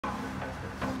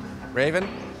Raven?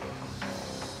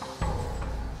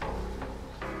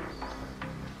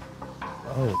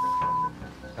 Oh,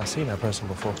 I've seen that person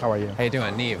before. How are you? How you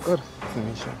doing, Neve? Good. Nice to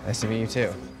meet you. Nice to meet you,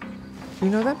 too. You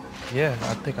know them? Yeah,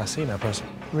 I think I've seen that person.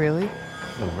 Really?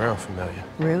 Look real familiar.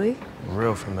 Really?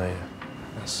 Real familiar.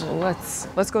 Yes. Well,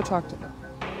 let's go talk to them.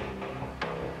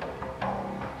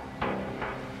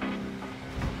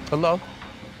 Hello?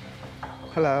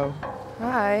 Hello.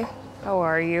 Hi. How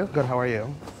are you? Good, how are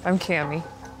you? I'm Cammie.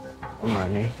 I'm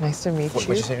Remy. Nice to meet you. What'd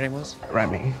you say your name was?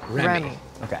 Remy. Remy.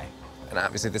 Okay. And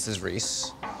obviously this is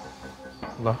Reese.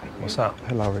 Hello? What's up?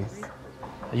 Hello, Reese.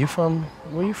 Are you from,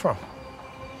 where you from?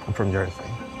 I'm from Jersey.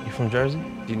 You from Jersey?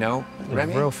 Do you know Look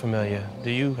Remy? real familiar.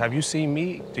 Have you seen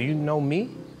me? Do you know me?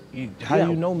 How do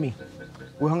you know me?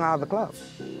 We hung out at the club.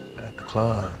 At the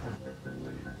club.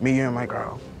 Me, you, and my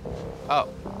girl. Oh,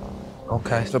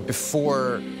 Okay. so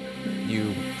before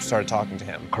you started talking to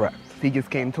him. Correct. He just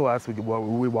came to us. We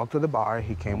walked to the bar.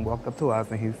 He walked up to us,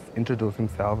 and he introduced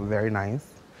himself. Very nice.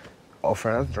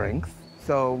 Offered us drinks.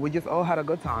 So we just all had a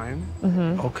good time.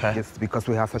 Okay. Just because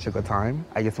we had such a good time,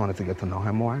 I just wanted to get to know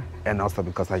him more. And also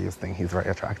because I just think he's very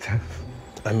attractive.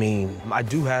 I mean, I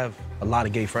do have a lot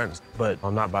of gay friends, but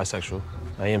I'm not bisexual.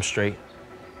 I am straight.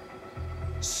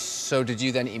 So did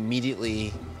you then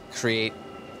immediately create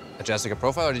a Jessica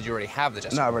profile, or did you already have the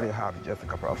Jessica? No, I already have a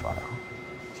Jessica profile.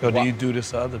 So do you do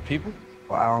this to other people?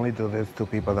 Well, I only do this to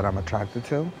people that I'm attracted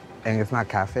to. And it's not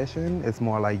catfishing. It's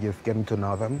more like just getting to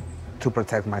know them to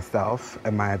protect myself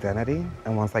and my identity.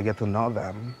 And once I get to know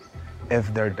them,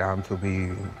 if they're down to be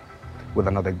with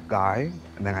another guy,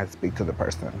 then I speak to the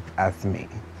person as me.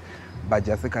 But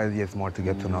Jessica is just more to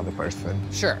get to know the person.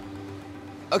 Sure.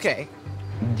 Okay.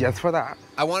 Just for that.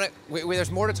 I want to,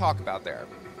 there's more to talk about there.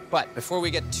 But before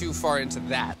we get too far into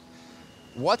that,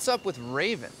 what's up with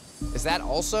Raven? Is that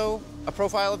also a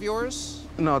profile of yours?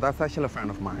 No, that's actually a friend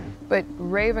of mine. But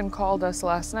Raven called us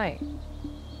last night.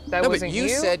 That No, but wasn't you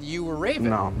said you were Raven.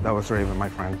 No, that was Raven, my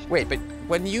friend. Wait, but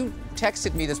when you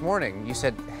texted me this morning, you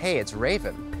said, hey, it's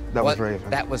Raven. That was Raven.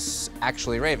 That was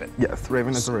actually Raven. Yes,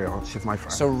 Raven is real. She's my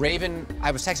friend. So Raven,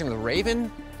 I was texting with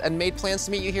Raven and made plans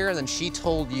to meet you here, and then she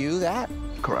told you that?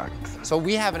 Correct. So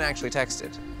we haven't actually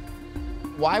texted.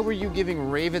 Why were you giving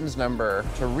Raven's number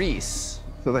to Reese?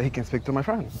 So that he can speak to my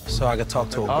friend. So I could talk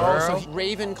to a girl? Oh, so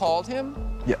Raven called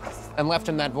him Yes. and left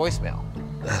him that voicemail?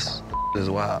 That's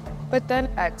wild. But then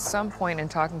at some point in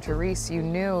talking to Reese, you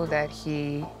knew that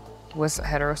he was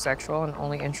heterosexual and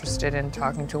only interested in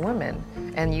talking to women.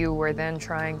 And you were then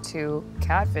trying to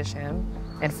catfish him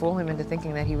and fool him into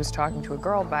thinking that he was talking to a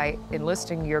girl by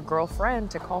enlisting your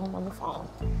girlfriend to call him on the phone.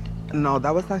 No,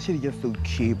 that was actually just to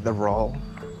keep the role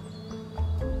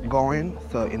going,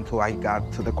 so until I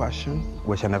got to the question,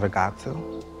 which I never got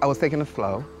to. I was taking it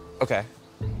slow. Okay.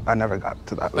 I never got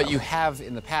to that But level. you have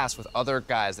in the past with other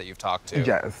guys that you've talked to.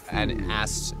 Yes. And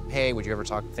asked, hey, would you ever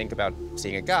think about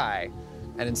seeing a guy?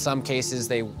 And in some cases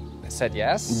they said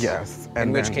yes. Yes.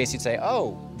 In which then- case you'd say,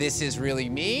 oh, this is really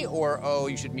me, or oh,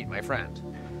 you should meet my friend.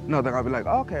 No, then I'll be like,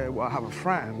 okay, well, I have a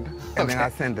friend, and then Okay. I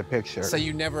send the picture. So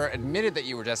you never admitted that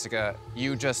you were Jessica,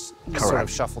 you just sort of Correct.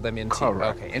 shuffled them into.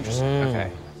 Correct. Okay, interesting.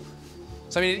 Okay.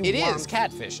 So I mean, it is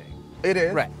catfishing. It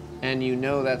is. Right. And you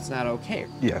know that's not okay.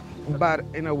 Yeah. But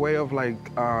in a way of like,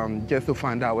 just to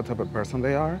find out what type of person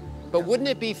they are. But wouldn't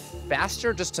it be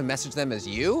faster just to message them as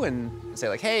you and say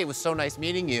like, hey, it was so nice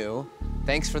meeting you.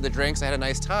 Thanks for the drinks. I had a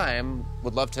nice time.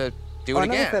 Would love to do it I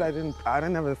again. never said I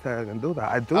never said I didn't do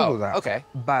that. I do Oh, do that. okay.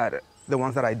 But the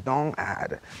ones that I don't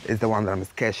add is the one that I'm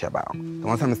sketchy about. The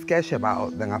ones I'm sketchy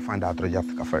about, then I find out through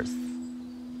Jessica first.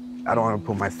 I don't want to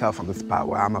put myself on the spot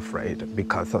where I'm afraid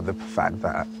because of the fact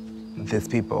that these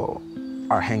people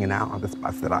are hanging out on the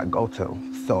spots that I go to.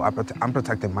 So I'm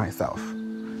protecting myself,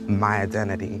 my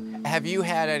identity. Have you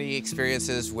had any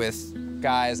experiences with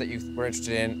guys that you were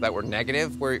interested in that were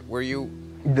negative? Were you?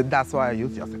 That's why I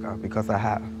use Jessica, because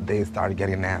they started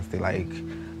getting nasty, like,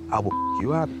 I will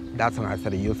you up. That's when I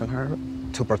started using her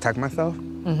to protect myself.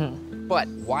 But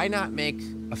why not make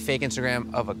a fake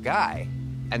Instagram of a guy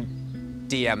and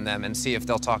DM them and see if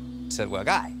they'll talk to a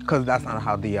guy? Because that's not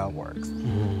how DL works.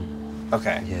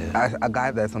 Okay. Yeah. A guy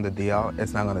that's on the DL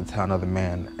is not going to tell another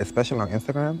man, especially on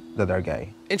Instagram, that they're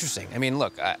gay. Interesting. I mean,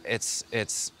 look,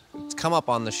 it's come up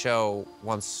on the show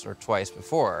once or twice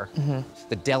before.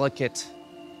 The delicate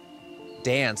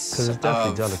dance 'Cause it's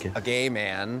definitely of delicate. a gay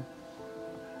man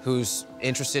who's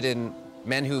interested in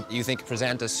men who you think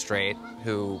present as straight,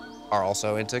 who are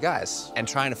also into guys. And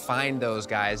trying to find those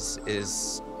guys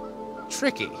is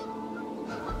tricky.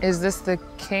 Is this the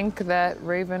kink that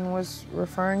Raven was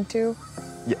referring to?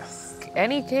 Yes.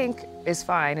 Any kink is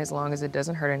fine as long as it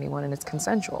doesn't hurt anyone and it's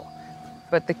consensual.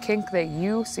 But the kink that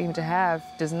you seem to have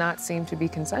does not seem to be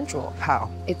consensual.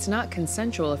 How? It's not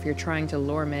consensual if you're trying to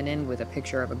lure men in with a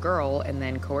picture of a girl and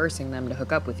then coercing them to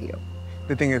hook up with you.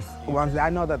 The thing is, once I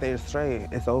know that they're straight,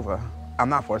 it's over. I'm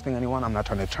not forcing anyone. I'm not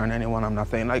trying to turn anyone. I'm not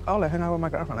saying like, oh, let's hang out with my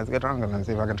girlfriend. Let's get drunk and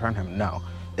see if I can turn him. No,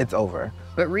 it's over.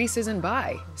 But Reese isn't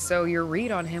bi, so your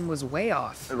read on him was way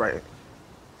off. Right.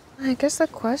 I guess the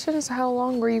question is, how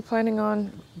long were you planning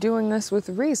on doing this with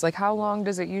Reese? Like, how long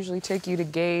does it usually take you to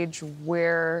gauge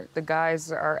where the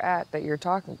guys are at that you're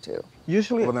talking to?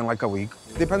 Usually within like a week,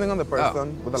 depending on the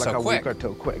person, within like so a quick. week or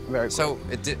two, quick, very quick. So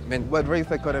it did. But Reese,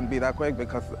 it couldn't be that quick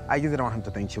because I usually don't want him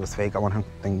to think she was fake. I want him to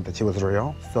think that she was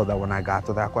real, so that when I got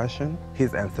to that question,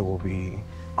 his answer will be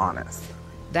honest.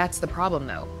 That's the problem,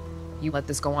 though. You let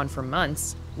this go on for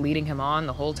months, leading him on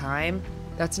the whole time.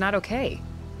 That's not okay.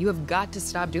 You have got to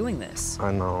stop doing this.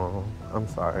 I know. I'm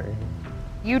sorry.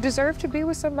 You deserve to be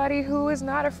with somebody who is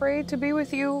not afraid to be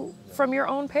with you from your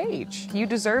own page. You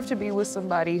deserve to be with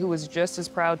somebody who is just as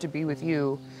proud to be with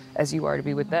you as you are to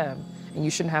be with them. And you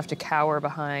shouldn't have to cower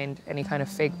behind any kind of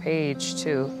fake page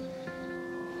to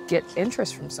get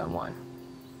interest from someone.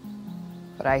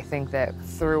 But I think that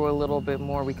through a little bit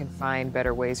more, we can find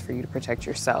better ways for you to protect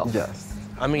yourself. Yes.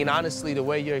 I mean, honestly, the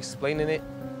way you're explaining it,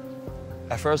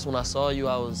 at first when I saw you,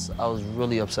 I was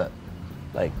really upset.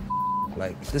 Like,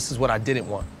 this is what I didn't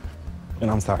want.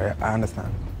 And I'm sorry, I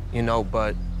understand. You know,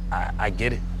 but I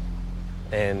get it.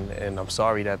 And I'm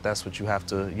sorry that that's what you have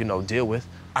to, you know, deal with.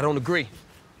 I don't agree.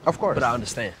 Of course. But I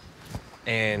understand.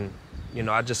 And, you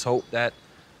know, I just hope that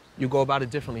you go about it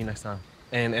differently next time.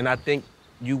 And I think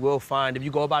you will find, if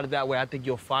you go about it that way, I think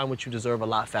you'll find what you deserve a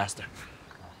lot faster.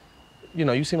 You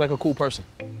know, you seem like a cool person.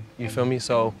 You feel me?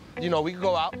 So, you know, we can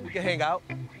go out, we can hang out.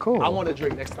 Cool. I want a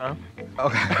drink next time.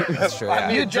 Okay. That's true. I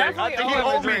need Yeah. a drink. I think you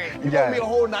owe me, Yeah. a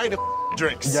whole night of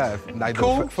drinks. Yes, I do.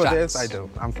 Cool? For this, Shots. I do.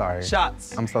 I'm sorry.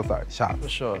 Shots. I'm so sorry. Shots. For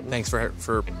sure. Thanks for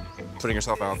putting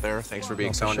yourself out there. Thanks for being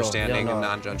No, so for sure. understanding Yeah, and no.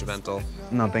 non-judgmental.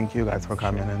 No, thank you guys for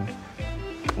coming in.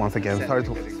 Once again,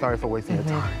 sorry for wasting your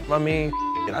time. I mean,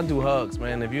 I do hugs,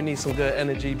 man. If you need some good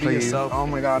energy, be Please. yourself. Oh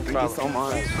my God, thank you so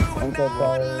much. I'm so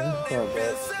sorry.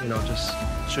 You know, just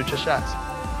shoot your shots.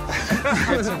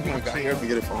 You're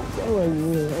beautiful.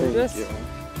 Just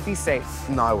be safe.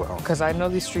 No, I will. Because I know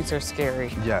these streets are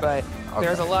scary, Yes. but Okay.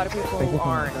 there's a lot of people who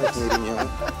aren't. Nice meeting you.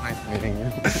 Nice meeting you.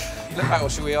 All right, well,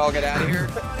 should we all get out of here?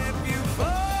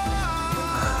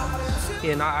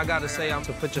 Yeah, and I gotta say,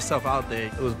 to put yourself out there,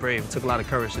 it was brave. It took a lot of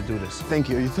courage to do this. Thank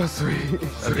you. You're so sweet.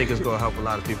 I think it's gonna help a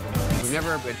lot of people. We've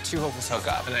never been two hopefuls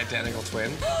hook up. An identical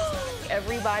twin.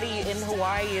 Everybody in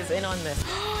Hawaii is in on this.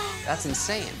 That's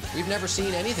insane. We've never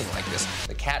seen anything like this.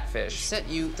 The Catfish sent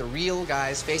you the real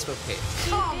guy's Facebook page.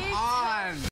 Come on!